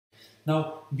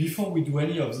Now, before we do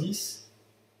any of this,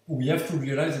 we have to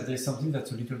realize that there's something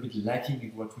that's a little bit lacking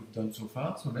in what we've done so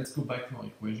far. So let's go back to our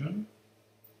equation.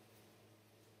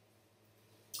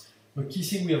 The key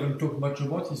thing we haven't talked much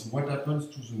about is what happens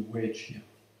to the wage here.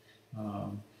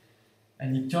 And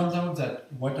it turns out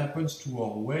that what happens to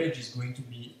our wage is going to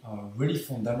be really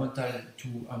fundamental to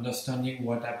understanding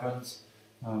what happens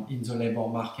in the labor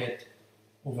market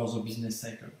over the business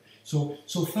cycle.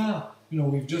 So far,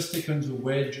 we've just taken the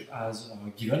wage as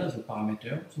given as a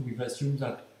parameter. So we've assumed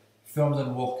that firms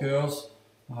and workers,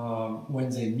 when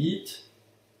they meet,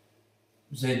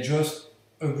 they just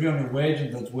agree on a wage,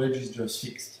 and that wage is just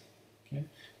fixed. Okay?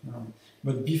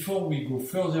 But before we go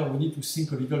further, we need to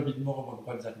think a little bit more about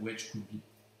what that wage could be.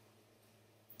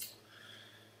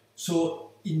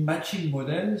 So in matching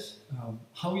models,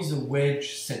 how is the wage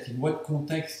set? In what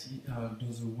context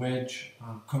does the wage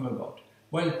come about?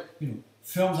 Well,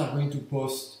 firms are going to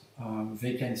post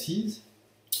vacancies.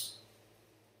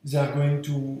 They are going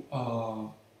to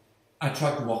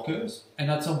attract workers, and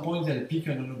at some point they'll pick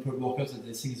an unemployed worker that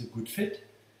they think is a good fit.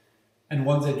 And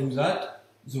once they do that,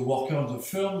 the worker and the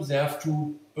firm, they have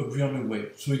to agree on a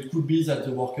wage. So it could be that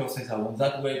the worker says, I want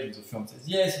that wage, and the firm says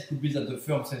yes. It could be that the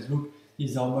firm says, look,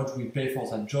 this is how much we pay for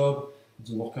that job.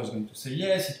 The worker is going to say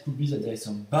yes. It could be that there is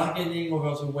some bargaining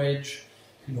over the wage.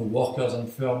 Workers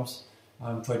and firms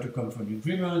try to come to an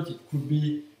agreement. It could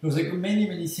be,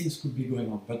 many things could be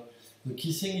going on. But the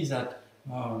key thing is that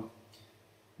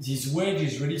this wage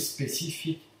is really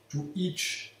specific to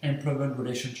each employment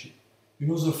relationship.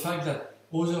 The fact that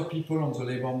other people on the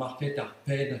labor market are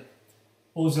paid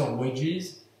other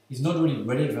wages is not really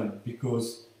relevant,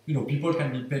 because people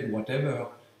can be paid whatever.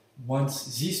 Once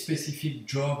this specific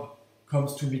job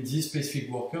comes to meet these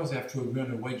specific workers, they have to agree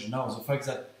on a wage now. The fact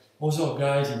that other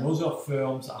guys in other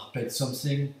firms are paid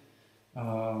something,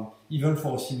 even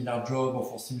for a similar job or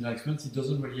for similar experience, it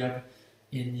doesn't really have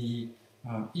any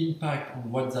impact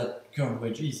on what that current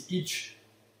wage is. Each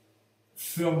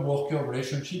firm-worker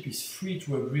relationship is free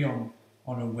to agree on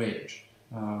a wage,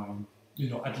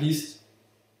 at least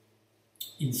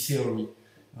in theory.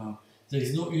 There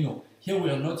is no, here we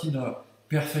are not in a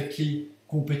perfectly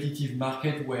competitive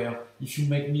market where if you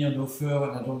make me an offer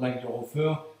and I don't like your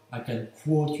offer, I can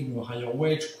quote a higher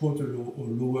wage, quote a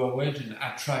lower wage, and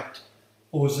attract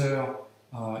other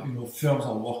firms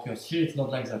or workers. Here it's not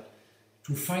like that.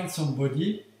 To find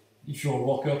somebody, if you're a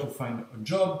worker to find a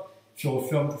job, if you're a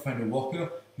firm to find a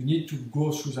worker, you need to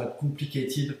go through that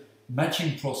complicated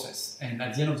matching process. And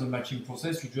at the end of the matching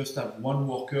process, you just have one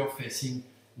worker facing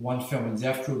one firm, and they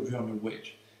have to agree on a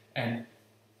wage. And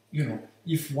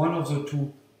if one of the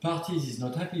two parties is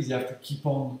not happy, they have to keep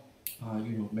on,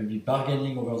 maybe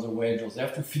bargaining over the wage, or they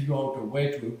have to figure out a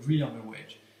way to agree on a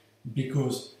wage.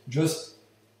 Because just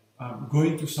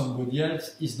going to somebody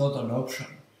else is not an option.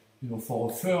 For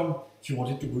a firm, if you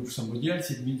wanted to go to somebody else,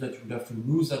 it means that you would have to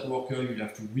lose that worker, you'd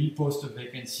have to repost a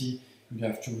vacancy, you'd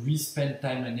have to re-spend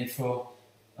time and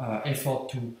effort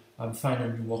to find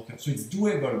a new worker. So it's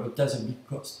doable, but that's a big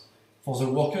cost. For the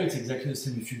worker, it's exactly the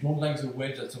same. If you don't like the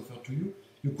wage that's offered to you,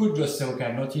 you could just say, okay,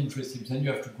 I'm not interested. Then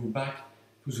you have to go back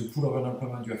to the pool of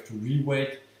unemployment. You have to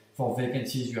re-wait for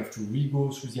vacancies. You have to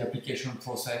re-go through the application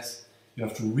process. You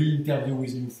have to re-interview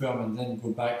with new firm, and then go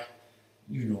back,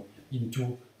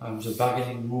 into the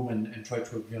bargaining room and try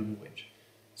to agree on the wage.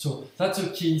 So that's a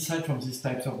key insight from these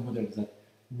types of models, that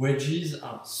wages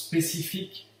are specific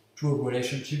to a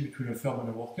relationship between a firm and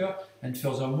a worker, and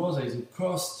furthermore, there is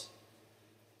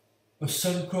a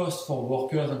sunk cost for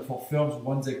workers and for firms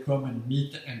once they come and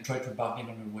meet and try to bargain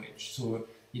on a wage. So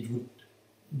it would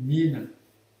mean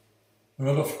a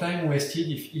lot of time wasted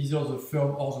if either the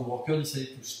firm or the worker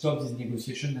decided to stop this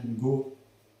negotiation and go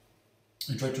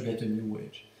and try to get a new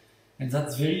wage. And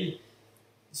that's very,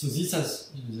 so this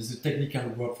has, there's a technical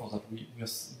word for that. We'll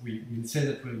say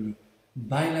that we're in a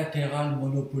bilateral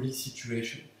monopoly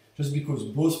situation. Just because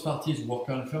both parties,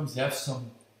 worker and firms, they have some,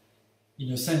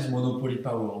 in a sense, monopoly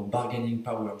power or bargaining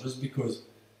power. Just because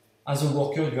as a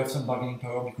worker you have some bargaining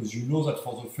power because you know that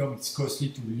for the firm it's costly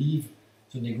to leave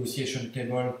the negotiation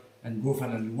table and go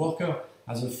find a new worker.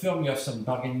 As a firm you have some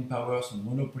bargaining power, some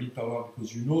monopoly power,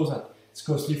 because you know that it's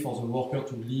costly for the worker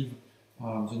to leave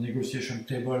the negotiation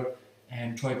table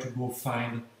and try to go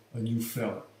find a new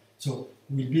firm. So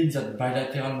we mean that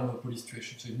bilateral monopoly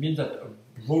situation. So it means that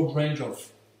a broad range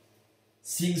of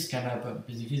things can happen.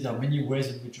 Basically, there are many ways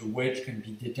in which a wage can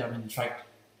be determined. In fact,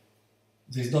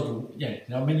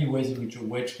 there are many ways in which a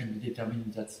wage can be determined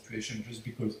in that situation, just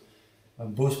because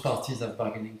both parties have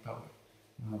bargaining power.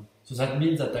 So that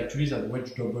means that actually that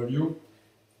wage W,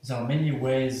 there are many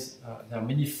ways, there are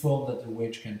many forms that the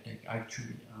wage can take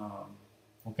actually.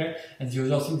 Okay, and the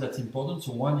other thing that's important,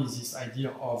 so one is this idea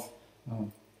of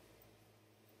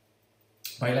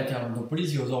bilateral monopoly,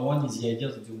 the other one is the idea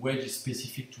that the wage is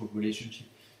specific to a relationship.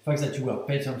 The fact that you were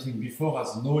paid something before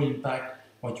has no impact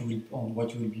on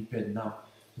what you will be paid now.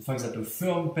 The fact that a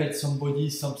firm paid somebody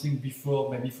something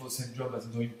before, maybe for the same job, has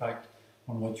no impact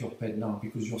on what you're paid now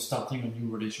because you're starting a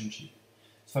new relationship.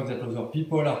 The fact that other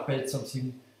people are paid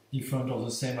something different or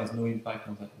the same has no impact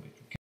on that wage.